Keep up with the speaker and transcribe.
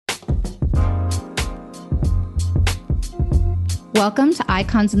Welcome to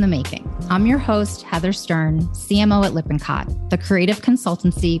Icons in the Making. I'm your host, Heather Stern, CMO at Lippincott, the creative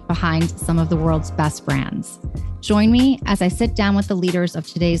consultancy behind some of the world's best brands. Join me as I sit down with the leaders of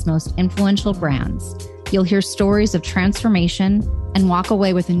today's most influential brands. You'll hear stories of transformation and walk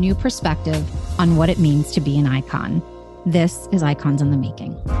away with a new perspective on what it means to be an icon. This is Icons in the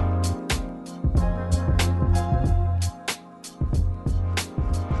Making.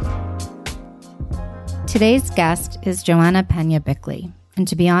 Today's guest is Joanna Peña-Bickley. And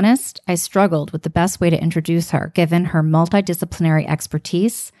to be honest, I struggled with the best way to introduce her, given her multidisciplinary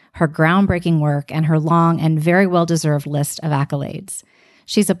expertise, her groundbreaking work, and her long and very well-deserved list of accolades.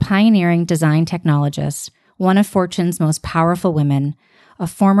 She's a pioneering design technologist, one of Fortune's most powerful women, a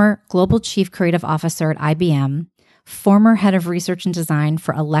former global chief creative officer at IBM, former head of research and design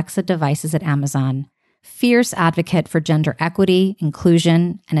for Alexa devices at Amazon, fierce advocate for gender equity,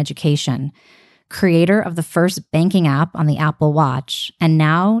 inclusion, and education, creator of the first banking app on the Apple Watch, and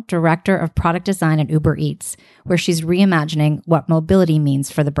now director of product design at Uber Eats, where she's reimagining what mobility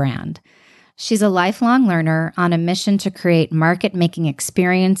means for the brand. She's a lifelong learner on a mission to create market-making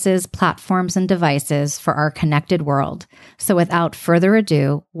experiences, platforms, and devices for our connected world. So without further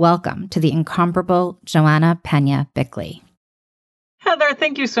ado, welcome to the incomparable Joanna Peña-Bickley. Heather,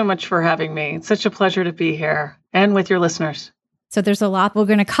 thank you so much for having me. It's such a pleasure to be here and with your listeners. So there's a lot we're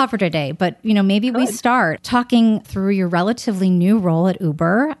going to cover today, but maybe we start talking through your relatively new role at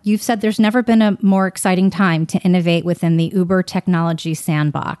Uber. You've said there's never been a more exciting time to innovate within the Uber technology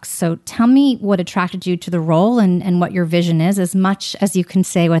sandbox. So tell me what attracted you to the role and what your vision is, as much as you can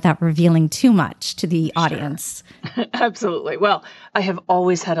say without revealing too much to the audience. Sure. Absolutely. Well, I have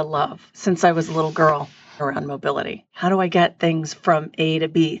always had a love since I was a little girl around mobility. How do I get things from A to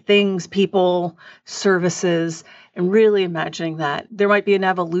B? Things, people, services, and really imagining that there might be an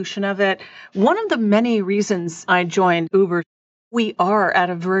evolution of it. One of the many reasons I joined Uber, we are at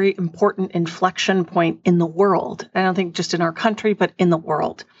a very important inflection point in the world. I don't think just in our country, but in the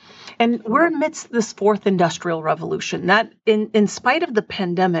world. And we're amidst this fourth industrial revolution that in spite of the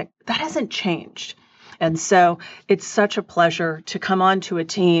pandemic, that hasn't changed. And so it's such a pleasure to come onto a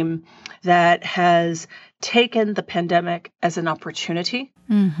team that has taken the pandemic as an opportunity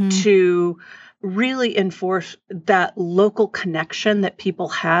to really enforce that local connection that people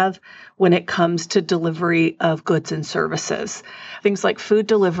have when it comes to delivery of goods and services. Things like food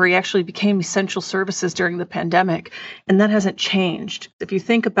delivery actually became essential services during the pandemic, and that hasn't changed. If you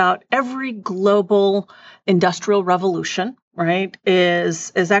think about every global industrial revolution, right,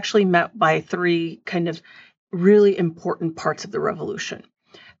 is actually met by three kind of really important parts of the revolution.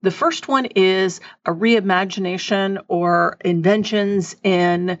 The first one is a reimagination or inventions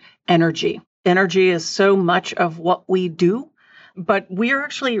in energy. Energy is so much of what we do, but we are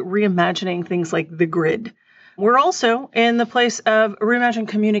actually reimagining things like the grid. We're also in the place of reimagine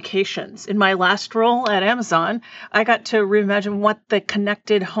communications. In my last role at Amazon, I got to reimagine what the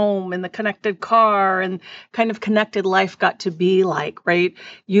connected home and the connected car and kind of connected life got to be like, right?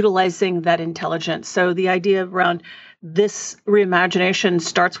 Utilizing that intelligence. So the idea around this reimagination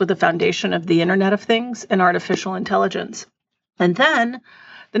starts with the foundation of the Internet of Things and artificial intelligence. And then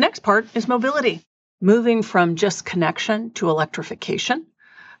the next part is mobility, moving from just connection to electrification,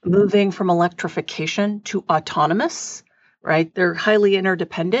 moving from electrification to autonomous, right? They're highly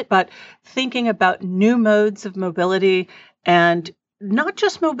interdependent, but thinking about new modes of mobility and not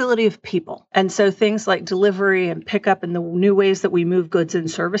just mobility of people. And so things like delivery and pickup and the new ways that we move goods and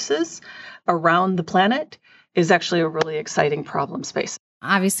services around the planet is actually a really exciting problem space.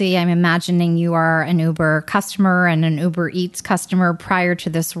 Obviously, I'm imagining you are an Uber customer and an Uber Eats customer prior to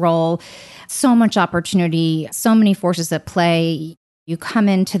this role. So much opportunity, so many forces at play. You come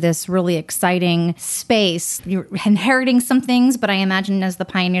into this really exciting space. You're inheriting some things, but I imagine as the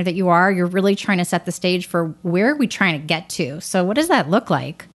pioneer that you are, you're really trying to set the stage for where are we trying to get to? So what does that look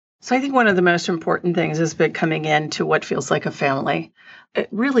like? So I think one of the most important things has been coming into what feels like a family.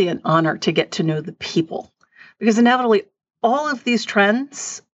 Really an honor to get to know the people. Because inevitably, all of these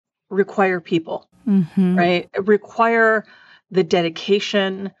trends require people, right? Require the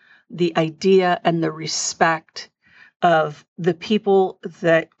dedication, the idea, and the respect of the people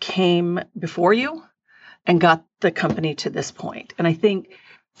that came before you and got the company to this point. And I think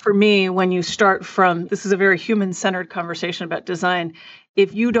for me, when you start from, this is a very human-centered conversation about design.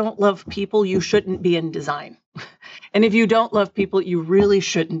 If you don't love people, you shouldn't be in design. And if you don't love people, you really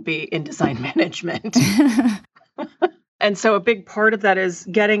shouldn't be in design management. And so a big part of that is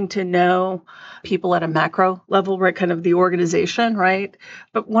getting to know people at a macro level, right? Kind of the organization, right?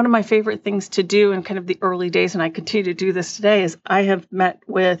 But one of my favorite things to do in kind of the early days, and I continue to do this today, is I have met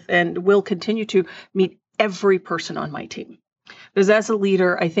with and will continue to meet every person on my team. Because as a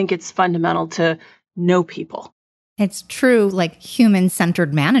leader, I think it's fundamental to know people. It's true, like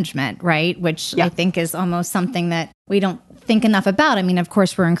human-centered management, right? Which Yeah. I think is almost something that we don't think enough about. I mean, of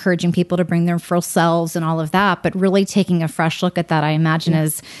course, we're encouraging people to bring their full selves and all of that, but really taking a fresh look at that, I imagine,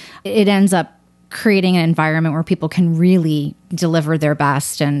 is it ends up creating an environment where people can really deliver their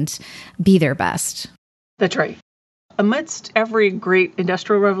best and be their best. That's right. Amidst every great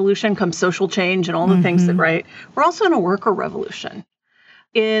industrial revolution comes social change and all the things that, right? We're also in a worker revolution.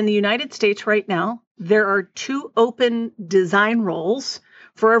 In the United States right now, there are 2 open design roles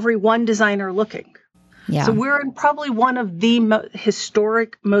for every 1 designer looking. Yeah. So we're in probably one of the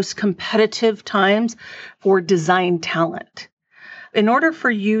historic, most competitive times for design talent. In order for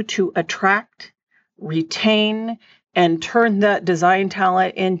you to attract, retain, and turn that design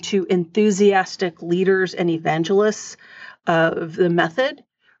talent into enthusiastic leaders and evangelists of the method,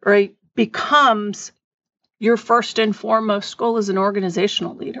 right, becomes your first and foremost goal as an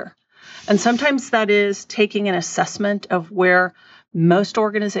organizational leader. And sometimes that is taking an assessment of where most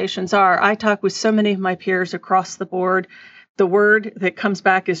organizations are. I talk with so many of my peers across the board. The word that comes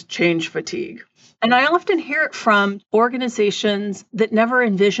back is change fatigue. And I often hear it from organizations that never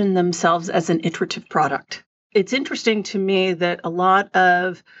envision themselves as an iterative product. It's interesting to me that a lot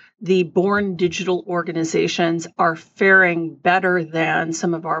of the born digital organizations are faring better than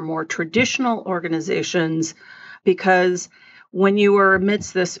some of our more traditional organizations, because when you are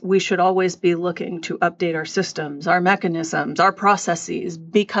amidst this, we should always be looking to update our systems, our mechanisms, our processes,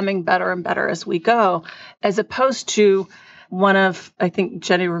 becoming better and better as we go, as opposed to one of, I think,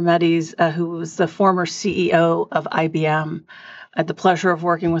 Jenny Remedi's, who was the former CEO of IBM. I had the pleasure of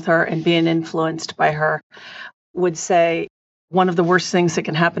working with her and being influenced by her, would say one of the worst things that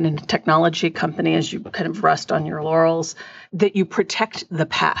can happen in a technology company is you kind of rest on your laurels, that you protect the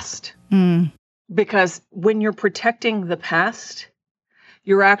past. Because when you're protecting the past,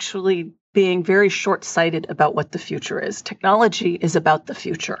 you're actually being very short-sighted about what the future is. Technology is about the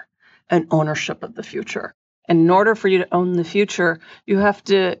future and ownership of the future. And in order for you to own the future, you have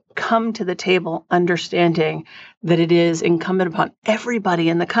to come to the table understanding that it is incumbent upon everybody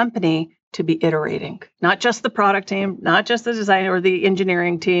in the company to be iterating, not just the product team, not just the design or the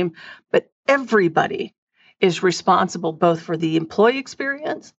engineering team, but everybody is responsible both for the employee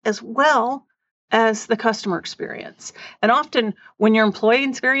experience as well as the customer experience. And often when your employee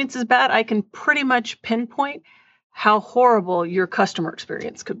experience is bad, I can pretty much pinpoint how horrible your customer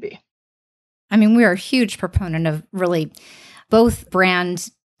experience could be. I mean, we're a huge proponent of really both brand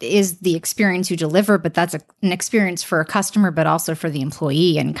is the experience you deliver, but that's an experience for a customer, but also for the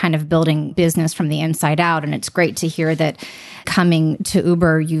employee, and kind of building business from the inside out. And it's great to hear that coming to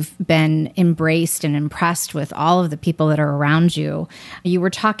Uber, you've been embraced and impressed with all of the people that are around you. You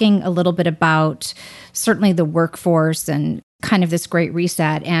were talking a little bit about certainly the workforce and kind of this great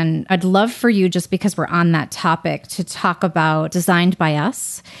reset. And I'd love for you, just because we're on that topic, to talk about Designed by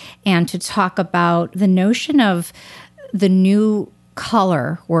Us and to talk about the notion of the new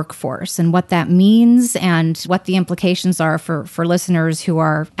color workforce and what that means and what the implications are for listeners who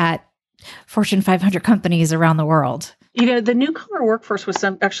are at Fortune 500 companies around the world. You know, the new color workforce was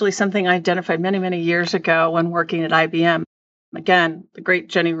actually something I identified many, many years ago when working at IBM. Again, the great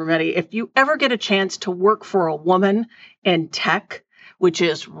Jenny Remedi. If you ever get a chance to work for a woman in tech, which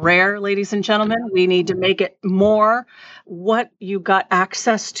is rare, ladies and gentlemen, we need to make it more. What you got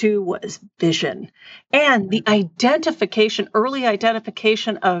access to was vision and the early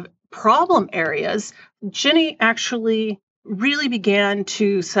identification of problem areas. Jenny actually really began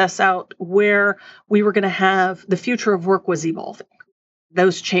to suss out where we were going to have the future of work was evolving.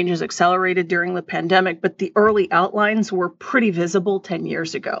 Those changes accelerated during the pandemic, but the early outlines were pretty visible 10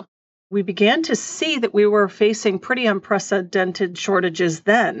 years ago. We began to see that we were facing pretty unprecedented shortages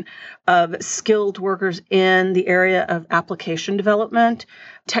then of skilled workers in the area of application development,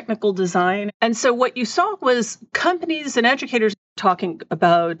 technical design. And so what you saw was companies and educators talking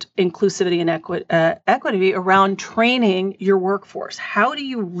about inclusivity and equity around training your workforce. How do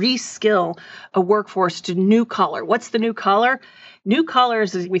you reskill a workforce to new collar? What's the new collar? New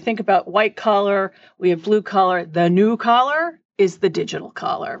collars, as we think about white collar, we have blue collar. The new collar is the digital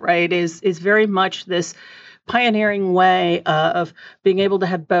collar, right? Is very much this pioneering way of being able to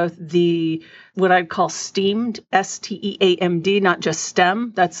have both the, what I'd call STEAMD, STEAMD, not just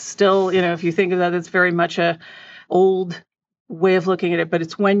STEM. That's still, if you think of that, it's very much a old way of looking at it, but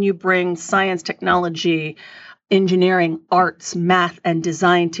it's when you bring science, technology, engineering, arts, math, and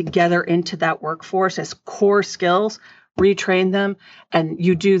design together into that workforce as core skills, retrain them, and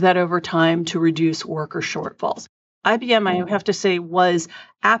you do that over time to reduce worker shortfalls. IBM, I have to say, was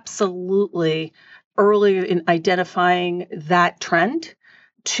absolutely early in identifying that trend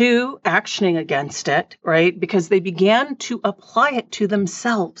to actioning against it, right? Because they began to apply it to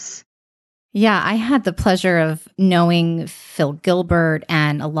themselves. Yeah, I had the pleasure of knowing Phil Gilbert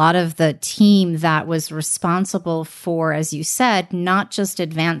and a lot of the team that was responsible for, as you said, not just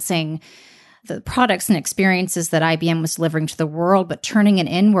advancing the products and experiences that IBM was delivering to the world, but turning it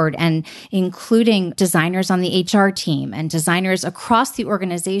inward and including designers on the HR team and designers across the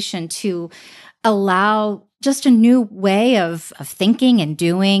organization to allow just a new way of thinking and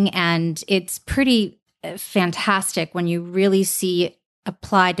doing. And it's pretty fantastic when you really see it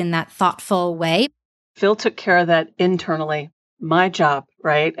applied in that thoughtful way. Phil took care of that internally. My job,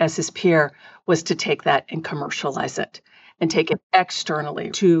 right, as his peer, was to take that and commercialize it and take it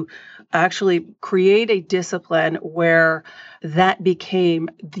externally to actually create a discipline where that became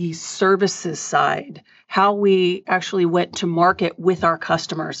the services side, how we actually went to market with our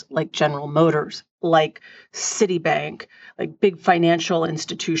customers like General Motors, like Citibank, like big financial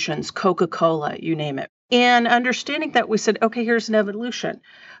institutions, Coca-Cola, you name it. And understanding that we said, okay, here's an evolution.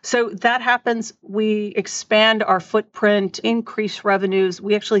 So that happens. We expand our footprint, increase revenues.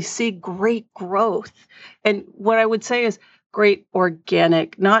 We actually see great growth. And what I would say is great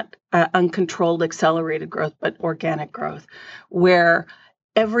organic, not uncontrolled, accelerated growth, but organic growth, where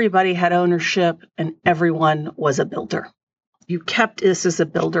everybody had ownership and everyone was a builder. You kept this as a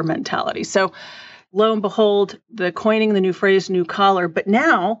builder mentality. So lo and behold, the coining the new phrase, new collar. But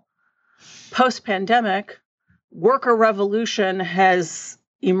now, post-pandemic, worker revolution has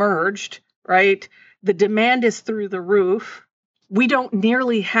emerged, right? The demand is through the roof. We don't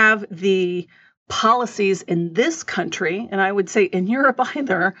nearly have the policies in this country, and I would say in Europe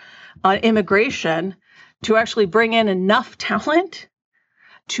either, on immigration to actually bring in enough talent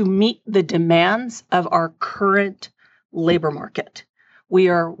to meet the demands of our current labor market. We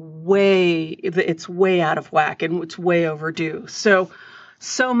are it's way out of whack and it's way overdue.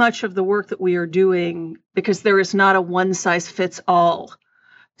 So much of the work that we are doing, because there is not a one-size-fits-all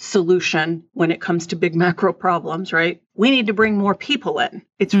solution when it comes to big macro problems, right? We need to bring more people in.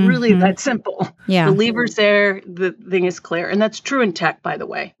 It's really that simple. Yeah. The lever's there, the thing is clear. And that's true in tech, by the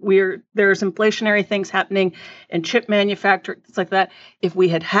way. There's inflationary things happening in chip manufacturing, things like that. If we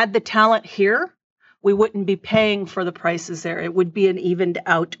had the talent here, we wouldn't be paying for the prices there. It would be an evened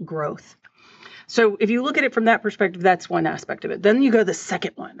out growth. So if you look at it from that perspective, that's one aspect of it. Then you go to the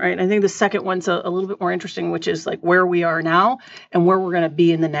second one, right? I think the second one's a little bit more interesting, which is like where we are now and where we're going to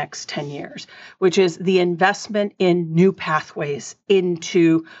be in the next 10 years, which is the investment in new pathways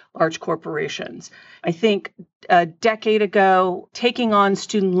into large corporations. I think a decade ago, taking on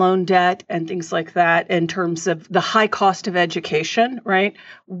student loan debt and things like that in terms of the high cost of education, right,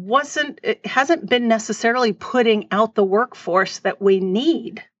 it hasn't been necessarily putting out the workforce that we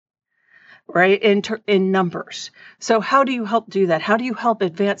need, right, in numbers. So how do you help do that? How do you help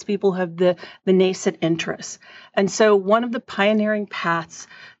advance people who have the nascent interests? And so one of the pioneering paths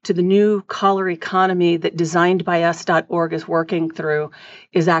to the new collar economy that designedbyus.org is working through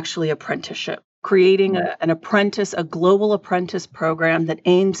is actually apprenticeship, creating a global apprentice program that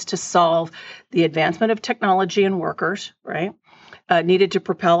aims to solve the advancement of technology and workers, right, needed to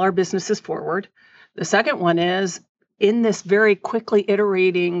propel our businesses forward. The second one is, in this very quickly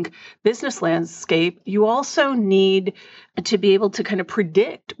iterating business landscape, you also need to be able to kind of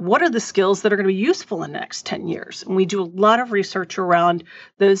predict what are the skills that are going to be useful in the next 10 years. And we do a lot of research around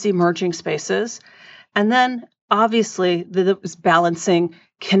those emerging spaces. And then obviously that was balancing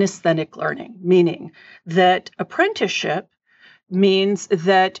kinesthetic learning, meaning that apprenticeship means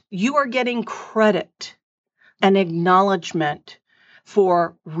that you are getting credit and acknowledgement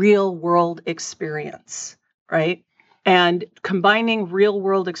for real world experience, right? And combining real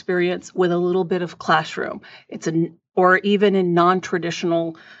world experience with a little bit of classroom. Or even in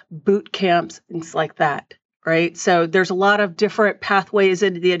non-traditional boot camps, things like that, right? So there's a lot of different pathways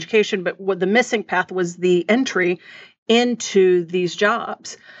into the education, but what the missing path was the entry into these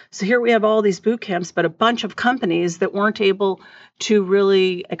jobs. So here we have all these boot camps, but a bunch of companies that weren't able to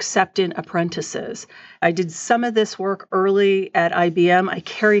really accept in apprentices. I did some of this work early at IBM. I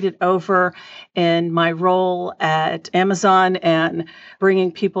carried it over in my role at Amazon and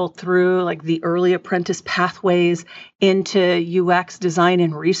bringing people through like the early apprentice pathways into UX design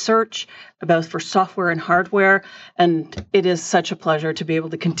and research, both for software and hardware. And it is such a pleasure to be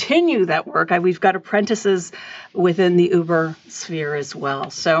able to continue that work. We've got apprentices within the Uber sphere as well.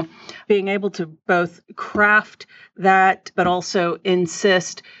 So being able to both craft that, but also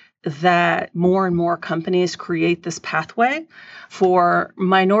insist that more and more companies create this pathway for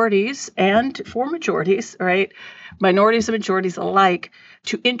minorities and for majorities, right? Minorities and majorities alike,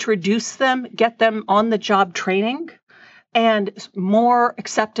 to introduce them, get them on the job training, and more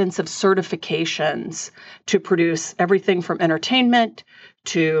acceptance of certifications to produce everything from entertainment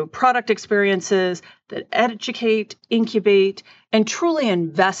to product experiences that educate, incubate, and truly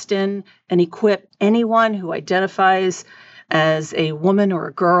invest in and equip anyone who identifies as a woman or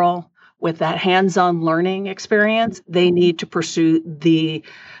a girl with that hands-on learning experience. They need to pursue the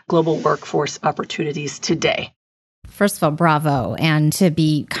global workforce opportunities today. First of all, bravo. And to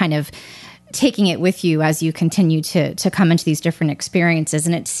be kind of taking it with you as you continue to come into these different experiences.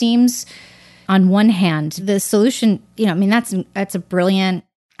 And it seems, on one hand, the solution, that's a brilliant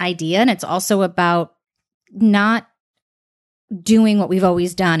idea. And it's also about not doing what we've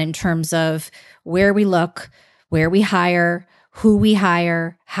always done in terms of where we look, where we hire, who we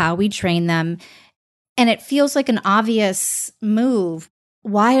hire, how we train them. And it feels like an obvious move.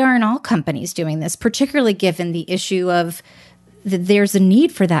 Why aren't all companies doing this, particularly given the issue of there's a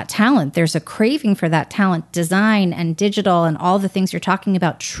need for that talent. There's a craving for that talent. Design and digital and all the things you're talking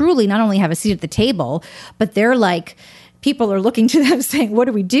about truly not only have a seat at the table, but they're like, people are looking to them saying, what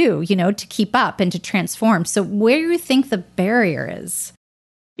do we do, to keep up and to transform? So where do you think the barrier is?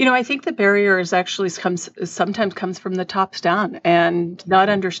 I think the barrier is actually sometimes comes from the tops down, and not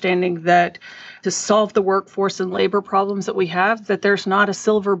understanding that to solve the workforce and labor problems that we have, that there's not a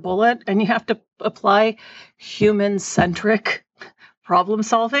silver bullet, and you have to apply human-centric problem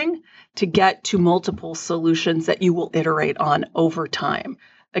solving to get to multiple solutions that you will iterate on over time.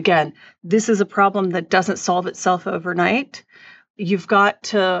 Again, this is a problem that doesn't solve itself overnight. You've got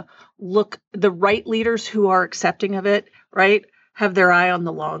to look, the right leaders who are accepting of it, right, have their eye on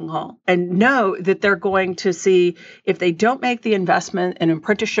the long haul and know that they're going to see, if they don't make the investment in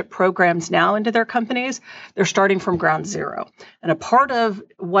apprenticeship programs now into their companies, they're starting from ground zero. And a part of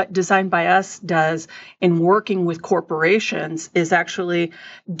what Design by Us does in working with corporations is actually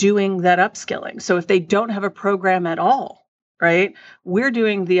doing that upskilling. So if they don't have a program at all, right, we're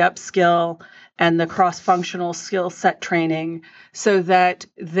doing the upskill and the cross-functional skill set training so that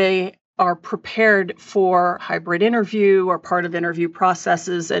they are prepared for hybrid interview or part of interview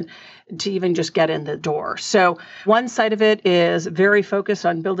processes and to even just get in the door. So one side of it is very focused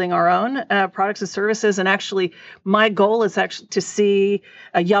on building our own products and services. And actually, my goal is actually to see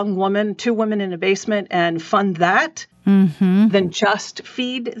a young woman, 2 women in a basement and fund that. Than just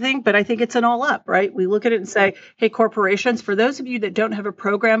feed thing. But I think it's an all up, right? We look at it and say, hey, corporations, for those of you that don't have a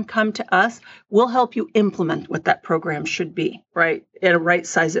program, come to us. We'll help you implement what that program should be, right? And right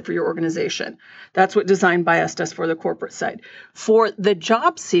size it for your organization. That's what Design by Us does for the corporate side. For the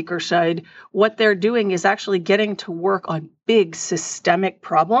job seeker side, what they're doing is actually getting to work on big systemic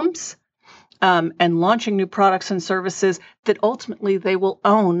problems and launching new products and services that ultimately they will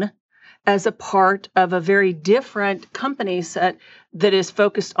own as a part of a very different company set that is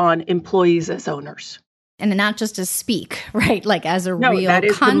focused on employees as owners. And not just as speak, right? Like as a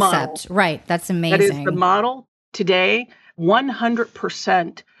real concept. Right. That's amazing. That is the model. Today,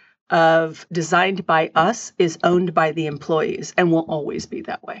 100% of Designed by Us is owned by the employees and will always be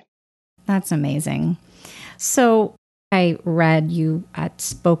that way. That's amazing. So I read you had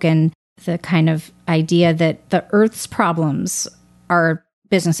spoken the kind of idea that the Earth's problems are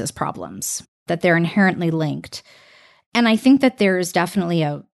businesses' problems, that they're inherently linked. And I think that there is definitely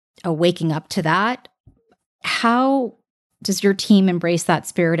a waking up to that. How does your team embrace that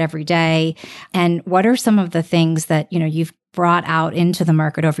spirit every day? And what are some of the things that, you've brought out into the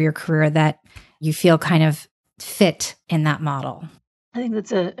market over your career that you feel kind of fit in that model? I think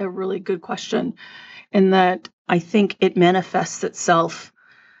that's a really good question, in that I think it manifests itself,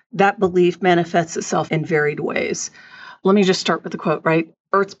 that belief manifests itself in varied ways. Let me just start with the quote, right?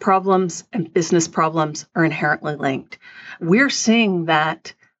 Earth's problems and business problems are inherently linked. We're seeing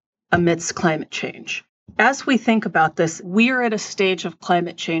that amidst climate change. As we think about this, we are at a stage of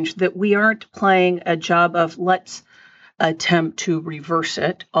climate change that we aren't playing a job of let's attempt to reverse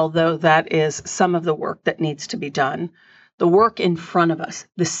it, although that is some of the work that needs to be done. The work in front of us,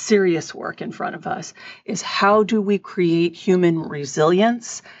 the serious work in front of us, is how do we create human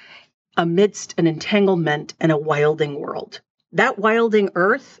resilience amidst an entanglement and a wilding world? That wilding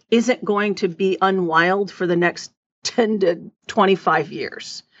Earth isn't going to be unwild for the next 10 to 25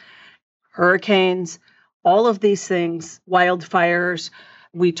 years. Hurricanes, all of these things, wildfires,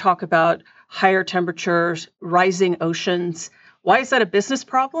 we talk about higher temperatures, rising oceans. Why is that a business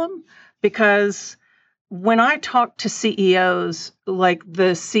problem? Because when I talk to CEOs, like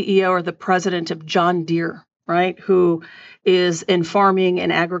the CEO or the president of John Deere, right, who is in farming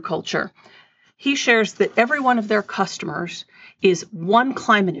and agriculture. He shares that every one of their customers is one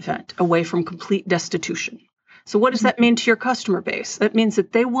climate event away from complete destitution. So what does that mean to your customer base? That means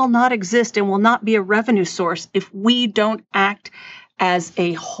that they will not exist and will not be a revenue source if we don't act as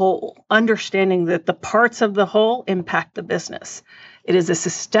a whole, understanding that the parts of the whole impact the business. It is a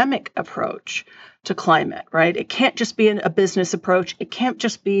systemic approach to climate, right? It can't just be a business approach. It can't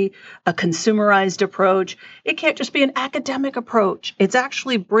just be a consumerized approach. It can't just be an academic approach. It's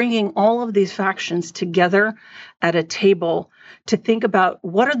actually bringing all of these factions together at a table to think about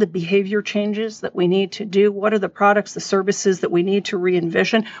what are the behavior changes that we need to do? What are the products, the services that we need to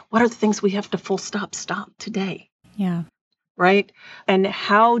re-envision? What are the things we have to full stop today? Yeah. Right? And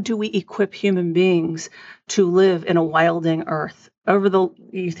how do we equip human beings to live in a wilding earth?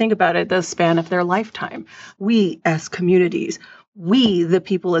 You think about it, the span of their lifetime. We as communities, we the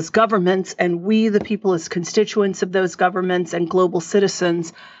people as governments, and we the people as constituents of those governments and global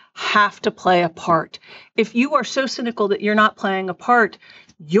citizens have to play a part. If you are so cynical that you're not playing a part,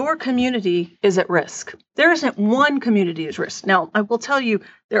 your community is at risk. There isn't one community at risk. Now, I will tell you,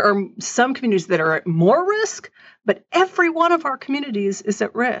 there are some communities that are at more risk, but every one of our communities is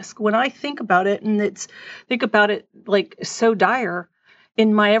at risk. When I think about it, like so dire,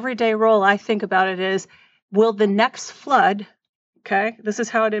 in my everyday role, I think about it as, will the next flood, okay, this is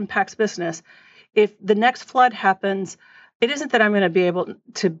how it impacts business. If the next flood happens, it isn't that I'm going to be able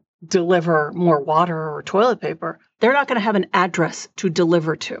to deliver more water or toilet paper. They're not going to have an address to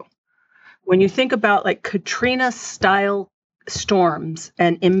deliver to. When you think about like Katrina-style storms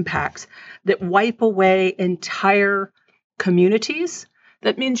and impacts that wipe away entire communities,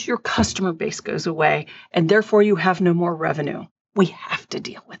 that means your customer base goes away, and therefore you have no more revenue. We have to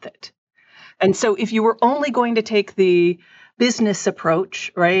deal with it. And so if you were only going to take the business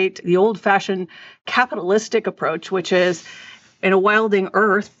approach, right, the old-fashioned capitalistic approach, which is in a wilding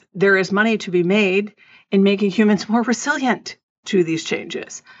earth, there is money to be made in making humans more resilient to these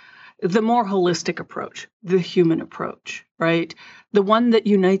changes. The more holistic approach, the human approach, right? The one that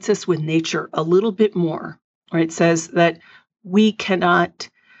unites us with nature a little bit more, right? Says that we cannot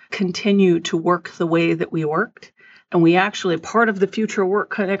continue to work the way that we worked. And we actually, part of the future work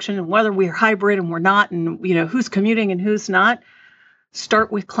connection, and whether we're hybrid and we're not, and who's commuting and who's not,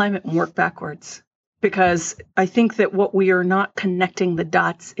 start with climate and work backwards. Because I think that what we are not connecting the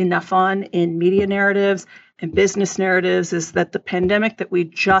dots enough on in media narratives and business narratives is that the pandemic that we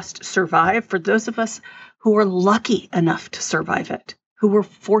just survived, for those of us who were lucky enough to survive it, who were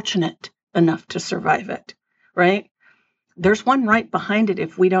fortunate enough to survive it, right? There's one right behind it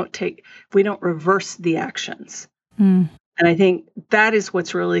if we don't reverse the actions. And I think that is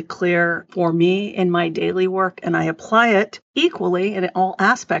what's really clear for me in my daily work. And I apply it equally in all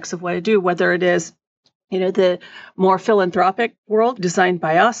aspects of what I do, whether it is the more philanthropic world designed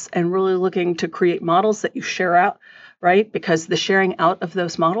by us and really looking to create models that you share out, right? Because the sharing out of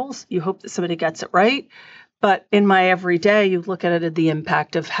those models, you hope that somebody gets it right. But in my everyday, you look at it at the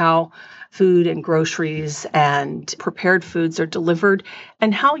impact of how food and groceries and prepared foods are delivered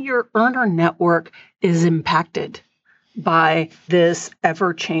and how your earner network is impacted by this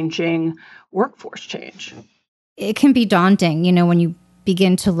ever-changing workforce change. It can be daunting, when you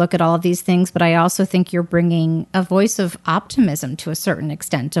begin to look at all of these things, but I also think you're bringing a voice of optimism to a certain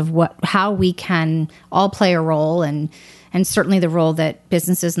extent of how we can all play a role and certainly the role that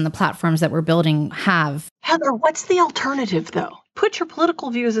businesses and the platforms that we're building have. Heather, what's the alternative though? Put your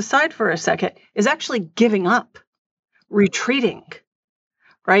political views aside for a second, is actually giving up, retreating,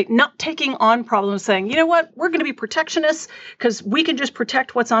 right? Not taking on problems, saying, you know what, we're going to be protectionists because we can just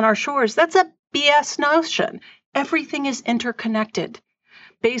protect what's on our shores. That's a BS notion. Everything is interconnected.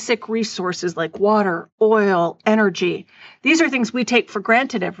 Basic resources like water, oil, energy. These are things we take for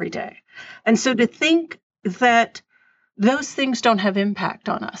granted every day. And so to think that those things don't have impact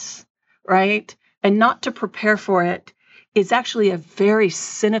on us, right? And not to prepare for it is actually a very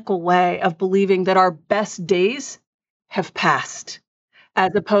cynical way of believing that our best days have passed,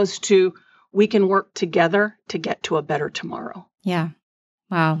 as opposed to we can work together to get to a better tomorrow. Yeah.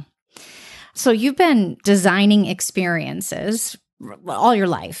 Wow. So you've been designing experiences all your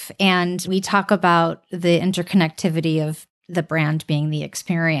life, and we talk about the interconnectivity of the brand being the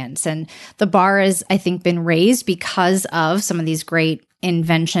experience. And the bar has, I think, been raised because of some of these great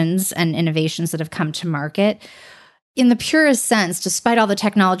inventions and innovations that have come to market. In the purest sense, despite all the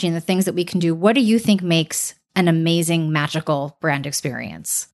technology and the things that we can do, what do you think makes an amazing, magical brand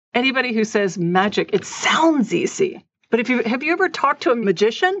experience? Anybody who says magic, it sounds easy. But have you ever talked to a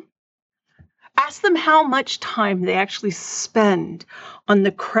magician? Ask them how much time they actually spend on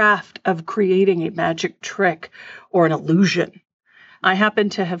the craft of creating a magic trick or an illusion. I happen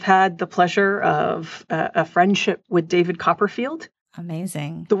to have had the pleasure of a friendship with David Copperfield.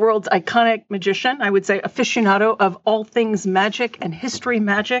 Amazing. The world's iconic magician, I would say aficionado of all things magic and history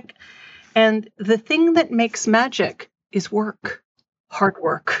magic. And the thing that makes magic is work, hard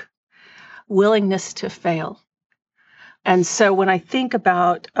work, willingness to fail. And so when I think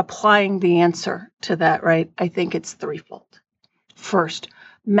about applying the answer to that, right, I think it's threefold. First,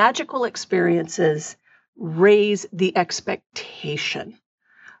 magical experiences raise the expectation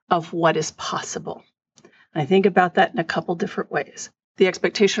of what is possible. I think about that in a couple different ways. The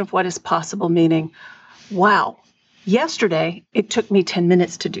expectation of what is possible, meaning, wow, yesterday it took me 10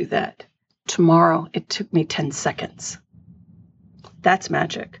 minutes to do that. Tomorrow it took me 10 seconds. That's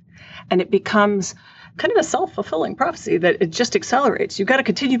magic. And it becomes kind of a self-fulfilling prophecy that it just accelerates. You've got to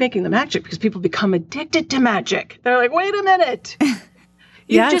continue making the magic because people become addicted to magic. They're like, wait a minute.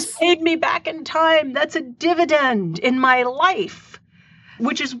 You just paid me back in time. That's a dividend in my life,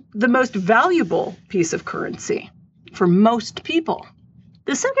 which is the most valuable piece of currency for most people.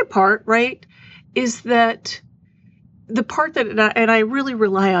 The second part, right, is that the part that, and I really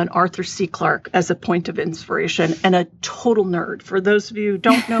rely on Arthur C. Clarke as a point of inspiration and a total nerd. For those of you who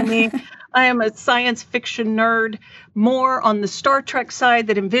don't know me, I am a science fiction nerd, more on the Star Trek side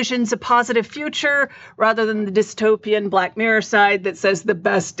that envisions a positive future rather than the dystopian Black Mirror side that says the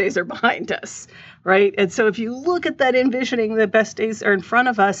best days are behind us, right? And so if you look at that envisioning the best days are in front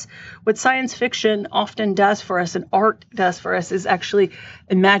of us, what science fiction often does for us and art does for us is actually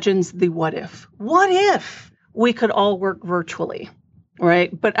imagines the what if. What if we could all work virtually,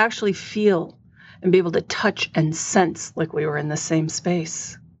 right? But actually feel and be able to touch and sense like we were in the same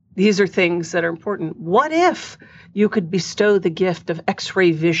space. These are things that are important. What if you could bestow the gift of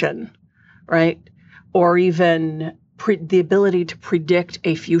X-ray vision, right? Or even the ability to predict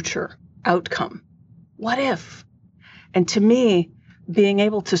a future outcome? What if? And to me, being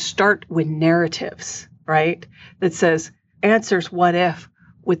able to start with narratives, right? That says, answers what if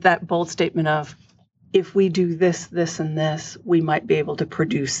with that bold statement of, if we do this, this, and this, we might be able to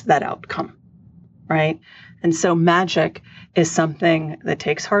produce that outcome, right? And so magic is something that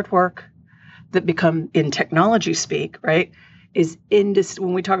takes hard work, that become, in technology speak, right, is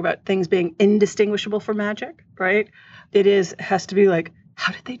when we talk about things being indistinguishable from magic, right, has to be like,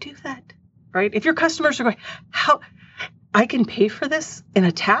 how did they do that, right? If your customers are going, how, I can pay for this in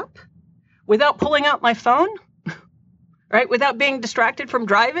a tap without pulling out my phone, right, without being distracted from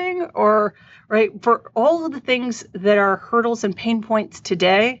driving or, right, for all of the things that are hurdles and pain points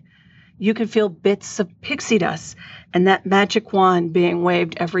today, you can feel bits of pixie dust and that magic wand being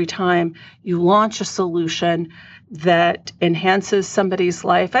waved every time you launch a solution that enhances somebody's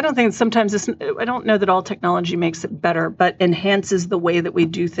life. I don't know that all technology makes it better, but enhances the way that we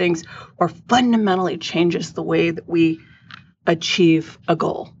do things or fundamentally changes the way that we achieve a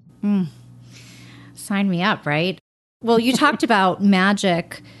goal. Sign me up, right? Well, you talked about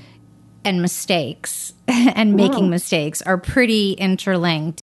magic and mistakes and making mistakes are pretty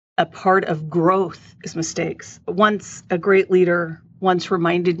interlinked. A part of growth is mistakes. Once a great leader once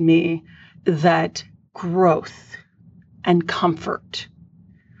reminded me that growth and comfort,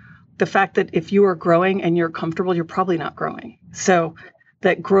 the fact that if you are growing and you're comfortable, you're probably not growing. So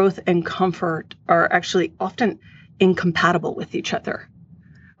that growth and comfort are actually often incompatible with each other,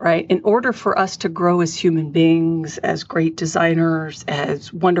 right? In order for us to grow as human beings, as great designers,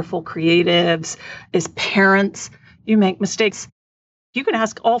 as wonderful creatives, as parents, you make mistakes. You can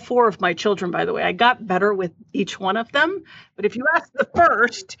ask all four of my children, by the way. I got better with each one of them. But if you ask the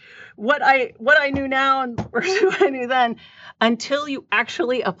first, what I knew now and versus what I knew then, until you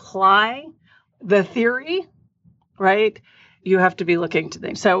actually apply the theory, right, you have to be looking to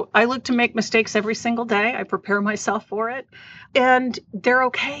things. So I look to make mistakes every single day. I prepare myself for it. And they're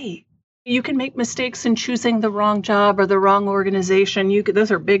okay. You can make mistakes in choosing the wrong job or the wrong organization.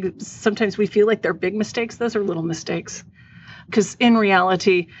 Those are big. Sometimes we feel like they're big mistakes. Those are little mistakes. Because in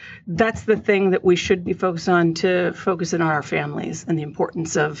reality, that's the thing that we should be focused on, to focus on our families and the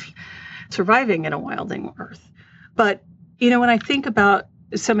importance of surviving in a wilding earth. But, when I think about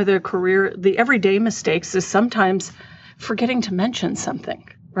some of the everyday mistakes is sometimes forgetting to mention something,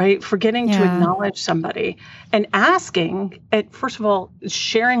 right? Forgetting to acknowledge somebody and asking, first of all,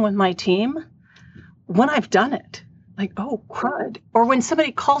 sharing with my team when I've done it. Like, oh, crud. Or when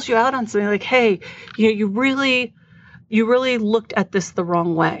somebody calls you out on something like, hey, you really looked at this the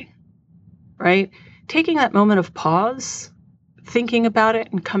wrong way, right? Taking that moment of pause, thinking about it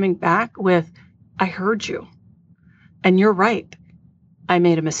and coming back with, I heard you and you're right. I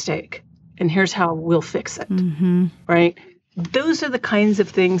made a mistake and here's how we'll fix it, right? Those are the kinds of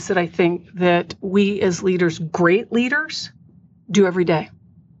things that I think that we as leaders, great leaders, do every day.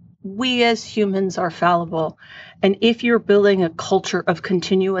 We as humans are fallible. And if you're building a culture of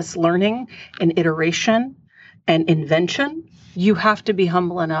continuous learning and iteration and invention, you have to be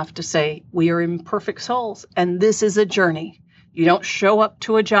humble enough to say, we are imperfect souls, and this is a journey. You don't show up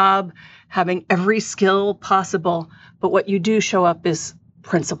to a job having every skill possible, but what you do show up is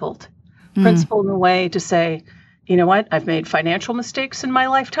principled. Principled in a way to say, you know what, I've made financial mistakes in my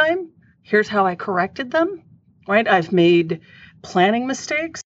lifetime. Here's how I corrected them, right? I've made planning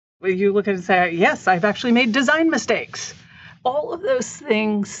mistakes. You look at it and say, yes, I've actually made design mistakes. All of those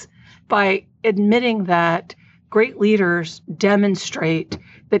things, by admitting that, great leaders demonstrate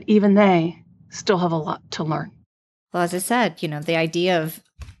that even they still have a lot to learn. Well, as I said, the idea of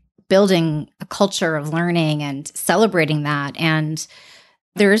building a culture of learning and celebrating that. And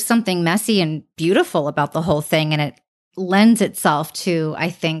there is something messy and beautiful about the whole thing. And it lends itself to, I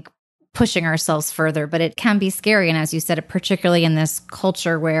think, pushing ourselves further, but it can be scary. And as you said, particularly in this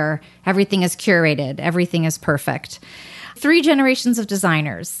culture where everything is curated, everything is perfect. 3 generations of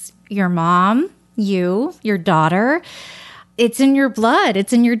designers, your mom, you, your daughter, it's in your blood,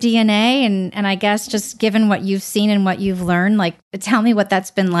 it's in your DNA. And I guess just given what you've seen and what you've learned, like, tell me what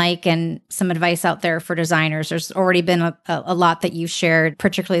that's been like and some advice out there for designers. There's already been a lot that you've shared,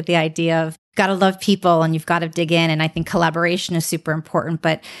 particularly the idea of got to love people and you've got to dig in. And I think collaboration is super important.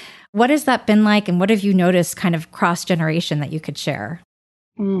 But what has that been like? And what have you noticed kind of cross-generation that you could share?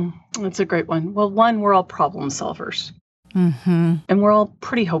 That's a great one. Well, one, we're all problem solvers. And we're all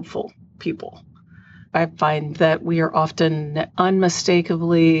pretty hopeful people. I find that we are often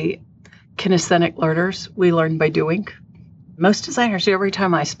unmistakably kinesthetic learners. We learn by doing. Most designers, every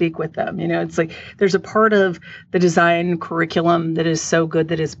time I speak with them, it's like there's a part of the design curriculum that is so good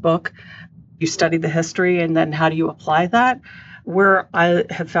that is book. You study the history, and then how do you apply that? Where I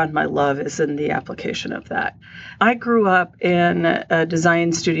have found my love is in the application of that. I grew up in a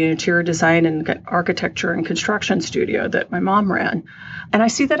design studio, interior design and architecture and construction studio that my mom ran. And I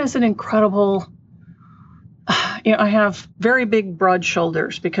see that as an incredible, I have very big, broad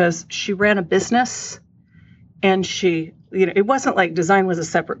shoulders because she ran a business and it wasn't like design was a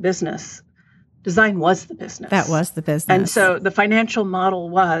separate business. Design was the business. That was the business. And so the financial model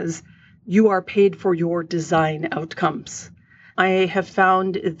was you are paid for your design outcomes. I have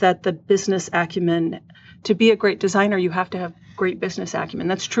found that the business acumen, to be a great designer, you have to have great business acumen.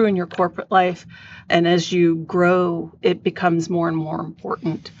 That's true in your corporate life. And as you grow, it becomes more and more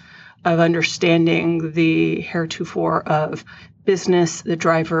important of understanding the heretofore of business, the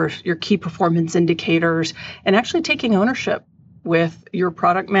drivers, your key performance indicators, and actually taking ownership with your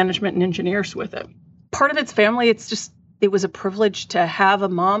product management and engineers with it. Part of it's family. It was a privilege to have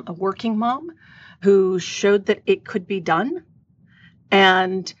a working mom who showed that it could be done.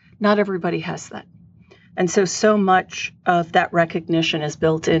 And not everybody has that. And so much of that recognition is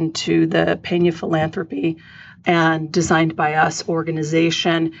built into the Peña philanthropy and Designed by Us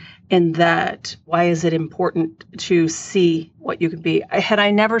organization, in that why is it important to see what you can be? Had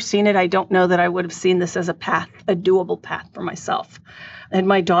I never seen it, I don't know that I would have seen this as a doable path for myself. And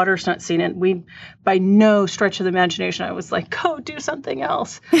my daughter's not seen it. By no stretch of the imagination, I was like, go do something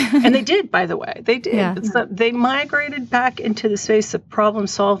else. And they did, by the way. They did. Yeah. They migrated back into the space of problem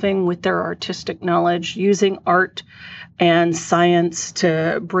solving with their artistic knowledge, using art and science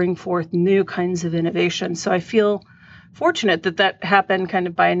to bring forth new kinds of innovation. So I feel fortunate that happened kind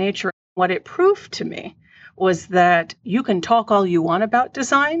of by nature. What it proved to me was that you can talk all you want about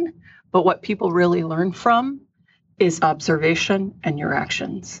design, but what people really learn from is observation and your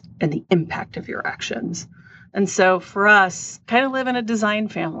actions and the impact of your actions. And so for us, kind of live in a design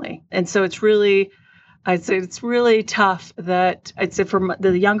family. And so I'd say it's really tough that I'd say for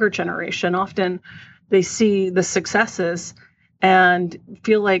the younger generation, often they see the successes and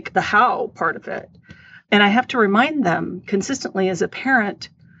feel like the how part of it. And I have to remind them consistently as a parent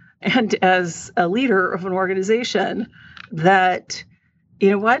and as a leader of an organization that, you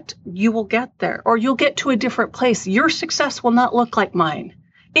know what, you will get there, or you'll get to a different place. Your success will not look like mine.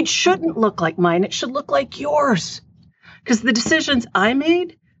 It shouldn't look like mine. It should look like yours. Because the decisions I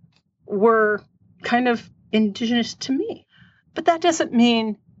made were kind of indigenous to me. But that doesn't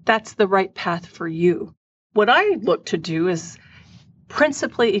mean that's the right path for you. What I look to do is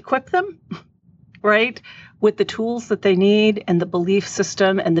principally equip them, right, with the tools that they need and the belief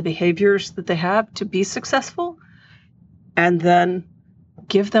system and the behaviors that they have to be successful, and then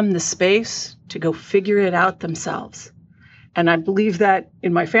give them the space to go figure it out themselves. And I believe that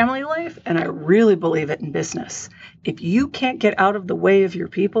in my family life, and I really believe it in business. If you can't get out of the way of your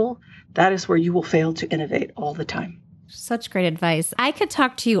people, that is where you will fail to innovate all the time. Such great advice. I could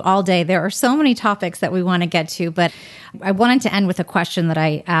talk to you all day. There are so many topics that we want to get to, but I wanted to end with a question that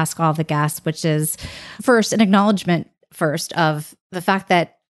I ask all the guests, which is first, an acknowledgement first of the fact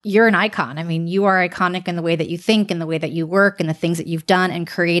that you're an icon. I mean, you are iconic in the way that you think and the way that you work and the things that you've done and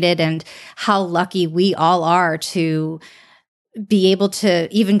created, and how lucky we all are to be able to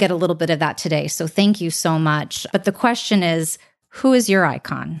even get a little bit of that today. So thank you so much. But the question is, who is your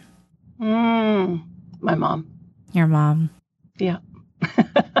icon? My mom. Your mom. Yeah.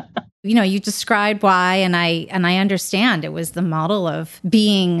 You described why, and I understand it was the model of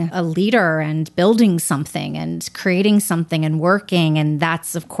being a leader and building something and creating something and working. And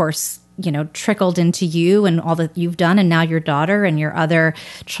that's, of course, trickled into you and all that you've done, and now your daughter and your other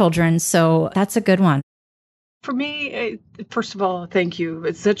children. So that's a good one. For me, first of all, thank you.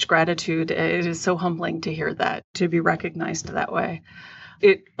 It's such gratitude. It is so humbling to hear that, to be recognized that way.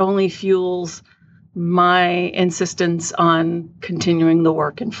 It only fuels my insistence on continuing the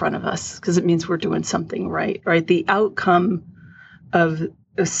work in front of us, because it means we're doing something right? The outcome of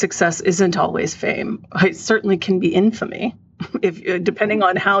success isn't always fame. It certainly can be infamy, depending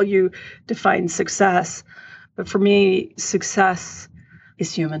on how you define success. But for me, success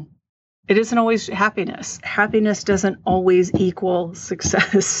is human. It isn't always happiness. Happiness doesn't always equal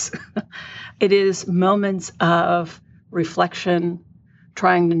success. It is moments of reflection,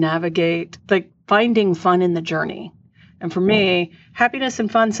 trying to navigate, like finding fun in the journey. And for me, happiness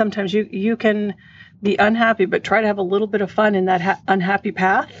and fun, sometimes you can be unhappy, but try to have a little bit of fun in that unhappy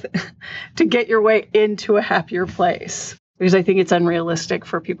path to get your way into a happier place. Because I think it's unrealistic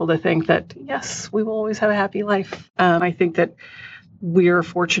for people to think that, yes, we will always have a happy life. I think that we're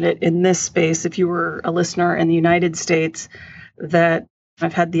fortunate in this space. If you were a listener in the United States, that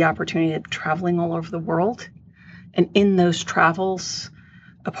I've had the opportunity of traveling all over the world. And in those travels,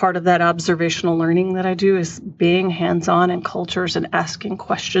 a part of that observational learning that I do is being hands-on in cultures and asking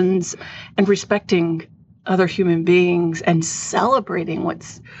questions and respecting other human beings and celebrating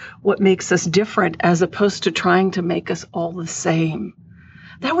what makes us different, as opposed to trying to make us all the same.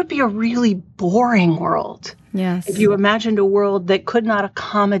 That would be a really boring world. Yes. If you imagined a world that could not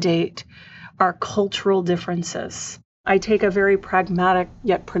accommodate our cultural differences. I take a very pragmatic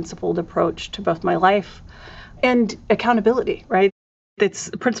yet principled approach to both my life and accountability, right? It's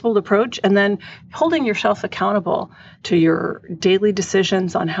a principled approach, and then holding yourself accountable to your daily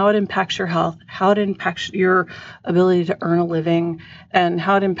decisions on how it impacts your health, how it impacts your ability to earn a living, and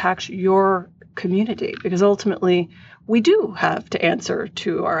how it impacts your community. Because ultimately, we do have to answer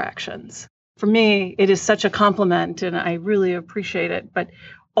to our actions. For me, it is such a compliment, and I really appreciate it. But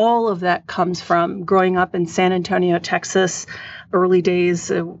all of that comes from growing up in San Antonio, Texas, early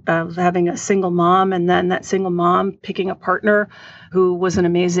days of having a single mom, and then that single mom picking a partner who was an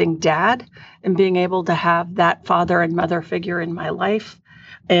amazing dad, and being able to have that father and mother figure in my life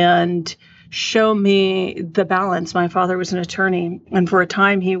and show me the balance. My father was an attorney, and for a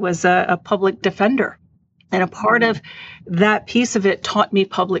time he was a public defender. And a part of that piece of it taught me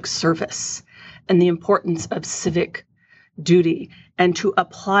public service and the importance of civic duty, and to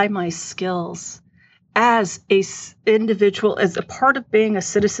apply my skills as an individual, as a part of being a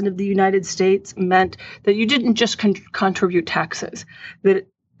citizen of the United States, meant that you didn't just contribute taxes, that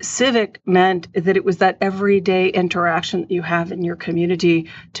civic meant that it was that everyday interaction that you have in your community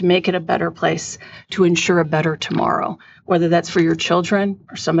to make it a better place, to ensure a better tomorrow, whether that's for your children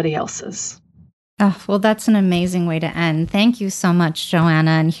or somebody else's. Oh, well, that's an amazing way to end. Thank you so much,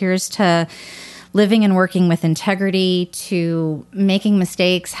 Joanna. And here's to living and working with integrity, to making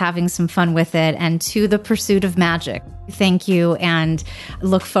mistakes, having some fun with it, and to the pursuit of magic. Thank you, and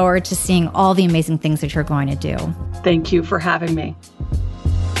look forward to seeing all the amazing things that you're going to do. Thank you for having me.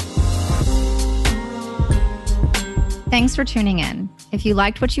 Thanks for tuning in. If you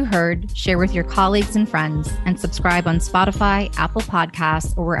liked what you heard, share with your colleagues and friends, and subscribe on Spotify, Apple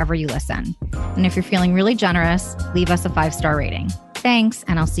Podcasts, or wherever you listen. And if you're feeling really generous, leave us a 5-star rating. Thanks,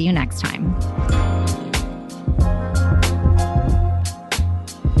 and I'll see you next time.